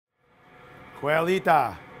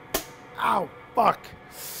Quailita. Ow, fuck.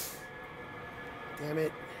 Damn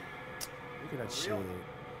it. Look at that shit.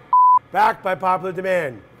 Back by popular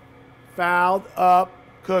demand. Fouled up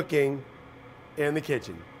cooking in the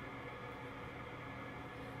kitchen.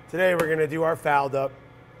 Today we're gonna do our fouled up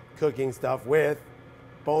cooking stuff with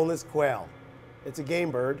boneless quail. It's a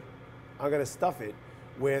game bird. I'm gonna stuff it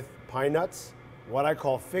with pine nuts, what I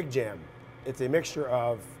call F.I.G.J.A.M. It's a mixture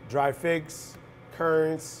of dry figs,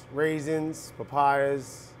 currants, raisins,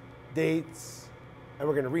 papayas, dates, and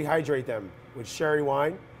we're gonna rehydrate them with sherry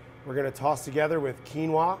wine. We're gonna toss together with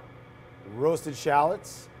quinoa, roasted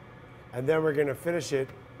shallots, and then we're gonna finish it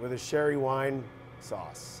with a sherry wine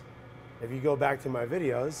sauce. If you go back to my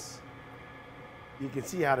videos, you can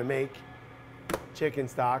see how to make chicken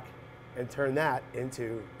stock and turn that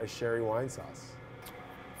into a sherry wine sauce.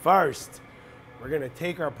 First, we're gonna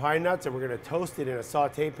take our pine nuts and we're gonna toast it in a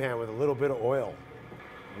saute pan with a little bit of oil.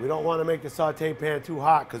 We don't wanna make the saute pan too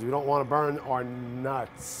hot because we don't wanna burn our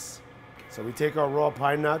nuts. So we take our raw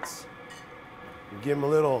pine nuts, we give them a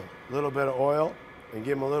little bit of oil and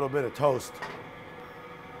give them a little bit of toast.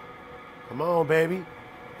 Come on, baby.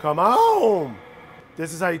 Come on!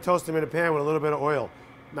 This is how you toast them in a pan with a little bit of oil.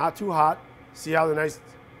 Not too hot. See how the nice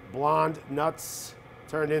blonde nuts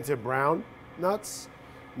turned into brown nuts?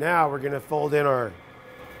 Now we're gonna fold in our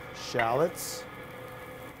shallots,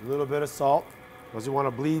 a little bit of salt, because we wanna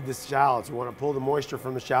bleed the shallots. We wanna pull the moisture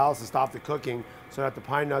from the shallots to stop the cooking so that the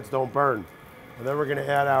pine nuts don't burn. And then we're gonna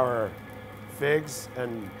add our figs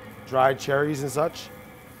and dried cherries and such.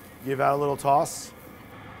 Give that a little toss.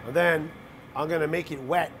 And then I'm gonna make it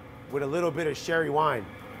wet with a little bit of sherry wine.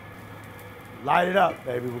 Light it up,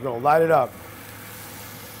 baby. We're gonna light it up.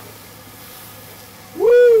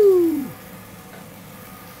 Woo!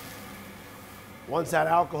 Once that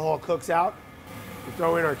alcohol cooks out, we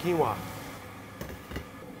throw in our quinoa.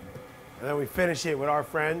 And then we finish it with our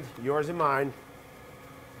friend, yours and mine,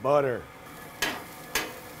 butter.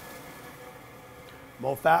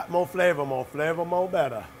 More fat, more flavor, more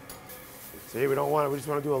better. See, we just want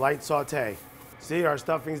to do a light saute. See, our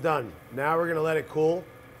stuffing's done. Now we're gonna let it cool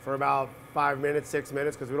for about 5 minutes, 6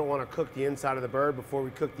 minutes, because we don't want to cook the inside of the bird before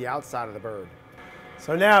we cook the outside of the bird.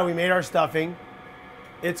 So now we made our stuffing.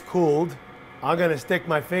 It's cooled. I'm gonna stick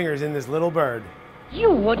my fingers in this little bird.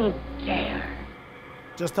 You wouldn't dare.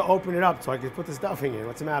 Just to open it up so I can put the stuffing in.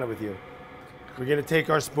 What's the matter with you? We're gonna take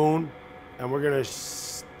our spoon and we're gonna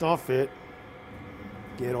stuff it.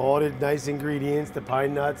 Get all the nice ingredients, the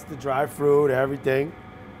pine nuts, the dry fruit, everything.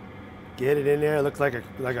 Get it in there. It looks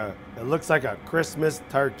like a Christmas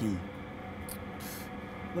turkey.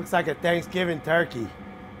 Looks like a Thanksgiving turkey.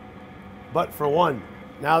 But for one,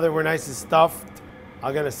 now that we're nice and stuffed,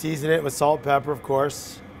 I'm gonna season it with salt, pepper, of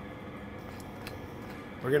course.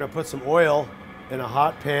 We're gonna put some oil in a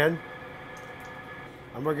hot pan,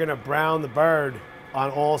 and we're gonna brown the bird on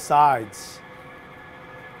all sides.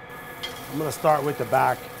 I'm gonna start with the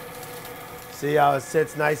back. See how it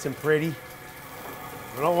sits nice and pretty?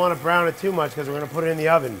 We don't want to brown it too much because we're gonna put it in the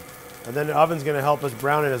oven, and then the oven's gonna help us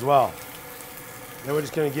brown it as well. Then we're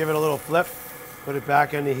just gonna give it a little flip, put it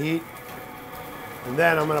back in the heat, and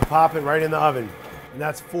then I'm gonna pop it right in the oven. And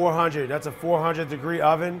that's 400. That's a 400-degree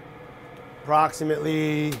oven,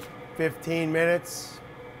 approximately 15 minutes.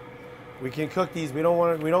 We can cook these. We don't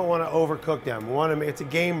want to overcook them. We want to. It's a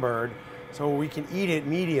game bird, so we can eat it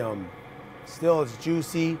medium. Still, it's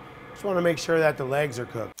juicy. Just want to make sure that the legs are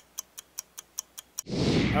cooked.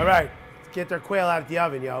 All right, let's get their quail out of the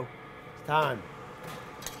oven, yo. It's time.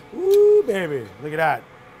 Woo, baby. Look at that.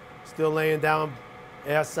 Still laying down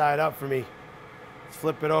ass side up for me. Let's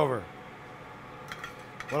flip it over.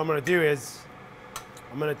 What I'm gonna do is,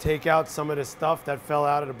 I'm gonna take out some of the stuff that fell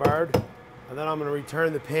out of the bird, and then I'm gonna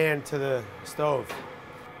return the pan to the stove.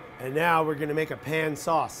 And now we're gonna make a pan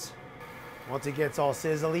sauce. Once it gets all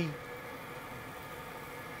sizzly,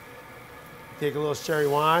 take a little sherry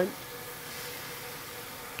wine,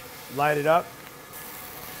 light it up.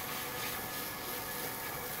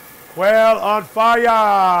 Quail on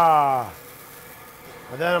fire!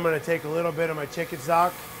 And then I'm gonna take a little bit of my chicken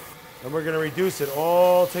stock and we're gonna reduce it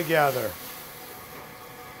all together.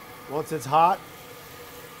 Once it's hot,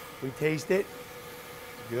 we taste it.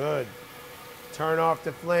 Good. Turn off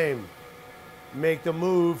the flame. Make the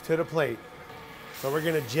move to the plate. So we're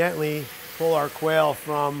gonna gently pull our quail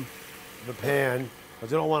from the pan because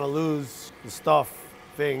we don't wanna lose the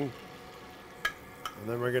stuffing. And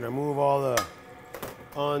then we're gonna move all the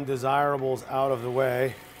undesirables out of the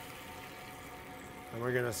way. And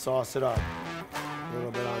we're gonna sauce it up. A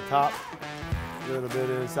little bit on top, a little bit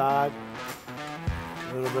inside,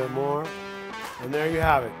 a little bit more. And there you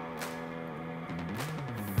have it.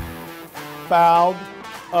 fouled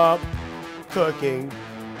up cooking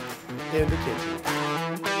in the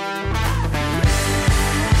kitchen.